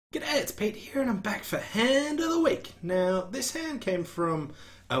G'day, it's Pete here and I'm back for Hand of the Week. Now, this hand came from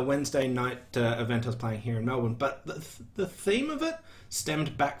a Wednesday night event I was playing here in Melbourne, but the theme of it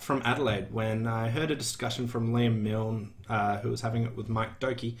stemmed back from Adelaide when I heard a discussion from Liam Milne, who was having it with Mike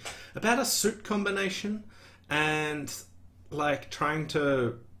Doki, about a suit combination and like trying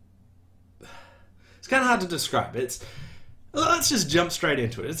to... It's kind of hard to describe. Let's just jump straight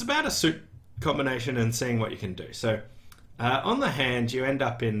into it. It's about a suit combination and seeing what you can do. So, on the hand, you end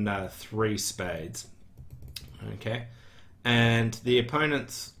up in 3 spades, okay, and the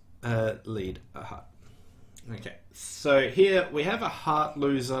opponents lead a heart. Okay, so here we have a heart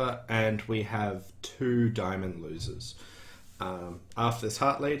loser and we have 2 diamond losers after this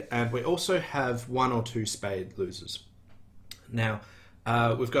heart lead, and we also have 1 or 2 spade losers. Now,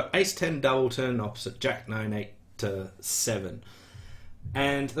 we've got Ace-10 Doubleton opposite Jack-9 8 to 7,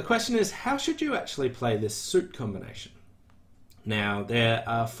 and the question is, how should you actually play this suit combination? Now, there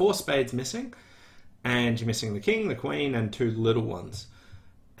are 4 spades missing, and you're missing the king, the queen, and 2 little ones.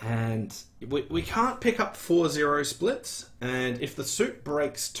 And we can't pick up 4-0 splits, and if the suit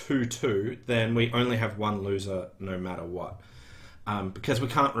breaks 2-2, then we only have 1 loser no matter what, because we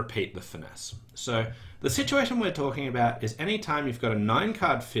can't repeat the finesse. So the situation we're talking about is any time you've got a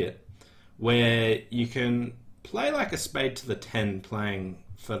 9-card fit where you can play like a spade to the 10 playing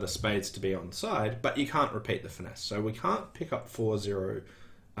for the spades to be on side, but you can't repeat the finesse. So we can't pick up 4-0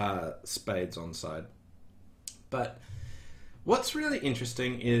 spades on side. But what's really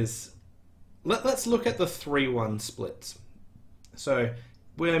interesting is, let's look at the 3-1 splits. So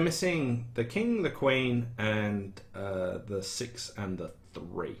we're missing the king, the queen, and the 6 and the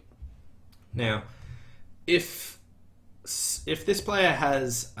 3. Now, if this player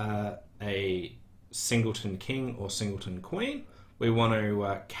has a singleton king or singleton queen, we want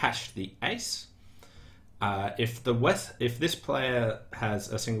to cash the ace. If this player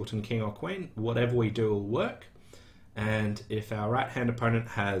has a singleton king or queen, whatever we do will work. And if our right hand opponent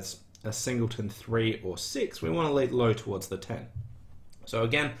has a singleton 3 or 6, we want to lead low towards the 10. So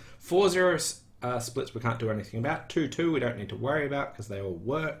again, 4-0 splits we can't do anything about. 2-2 we don't need to worry about because they all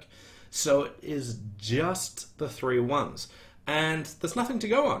work. So it is just the 3-1s. And there's nothing to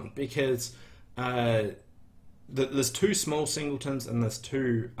go on because there's 2 small singletons and there's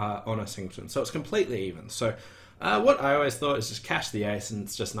 2 honor singletons, so it's completely even. So what I always thought is just cash the ace, and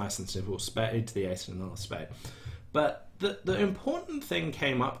it's just nice and simple, spade to the ace and another spade. But the important thing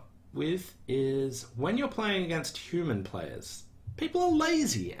came up with is when you're playing against human players, people are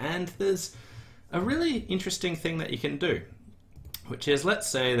lazy, and there's a really interesting thing that you can do, which is, let's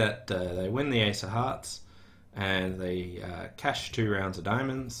say that they win the ace of hearts and they cash 2 rounds of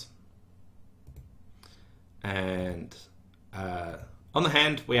diamonds. And on the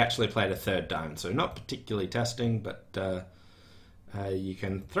hand, we actually played a 3rd diamond, so not particularly testing, but you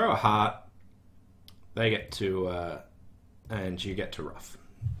can throw a heart, they get to, and you get to rough.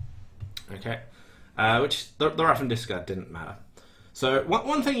 Okay, which the rough and discard didn't matter. So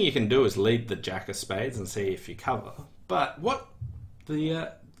one thing you can do is lead the jack of spades and see if you cover. But what the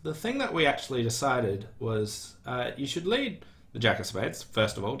thing that we actually decided was you should lead the jack of spades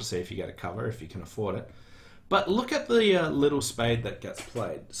first of all to see if you get a cover, if you can afford it. But look at the little spade that gets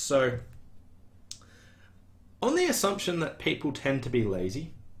played. So, on the assumption that people tend to be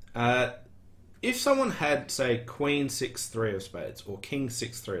lazy, if someone had, say, Queen 6-3 of spades or King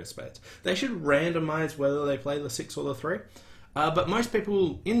 6-3 of spades, they should randomize whether they play the 6 or the 3. But most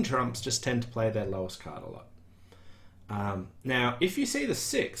people in trumps just tend to play their lowest card a lot. Now, if you see the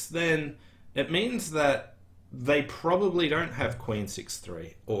 6, then it means that they probably don't have Queen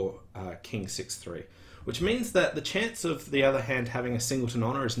 6-3 or King 6-3. Which means that the chance of the other hand having a singleton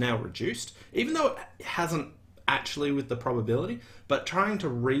honor is now reduced, even though it hasn't actually with the probability, but trying to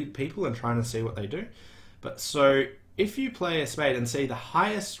read people and trying to see what they do. But so if you play a spade and see the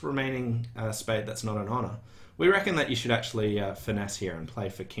highest remaining spade that's not an honor, we reckon that you should actually finesse here and play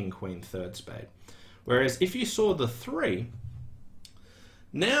for king, queen, 3rd spade. Whereas if you saw the 3,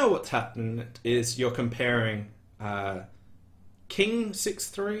 now what's happened is you're comparing king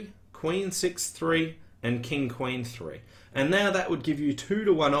 6-3, queen 6-3, and king, queen 3. And now that would give you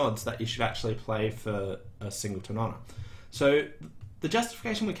 2-to-1 odds that you should actually play for a singleton honor. So the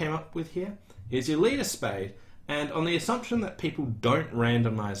justification we came up with here is you lead a spade, and on the assumption that people don't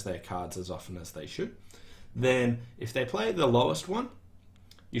randomize their cards as often as they should, then if they play the lowest one,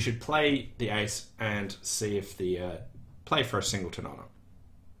 you should play the ace and see if the play for a singleton honor.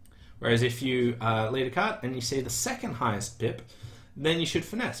 Whereas if you lead a card and you see the 2nd highest pip, then you should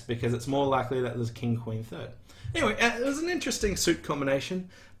finesse, because it's more likely that there's king, queen, 3rd. Anyway, it was an interesting suit combination.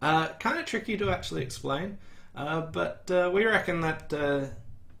 Kind of tricky to actually explain, but we reckon that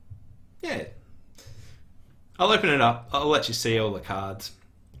yeah, I'll open it up. I'll let you see all the cards.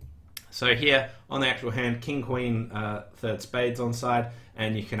 So here on the actual hand, King, Queen, third spades on side,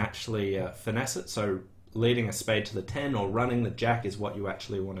 and you can actually finesse it. So leading a spade to the 10 or running the jack is what you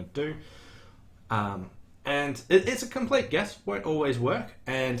actually want to do. And it's a complete guess, won't always work,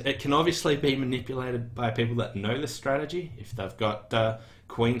 and it can obviously be manipulated by people that know this strategy. If they've got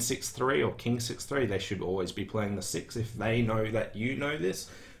Queen 6-3 or King 6-3, they should always be playing the 6 if they know that you know this.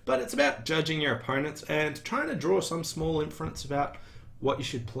 But it's about judging your opponents and trying to draw some small inference about what you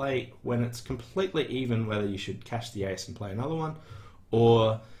should play when it's completely even, whether you should cash the ace and play another one,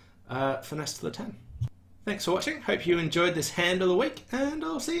 or finesse to the 10. Thanks for watching, hope you enjoyed this hand of the week, and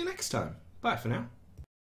I'll see you next time. Bye for now.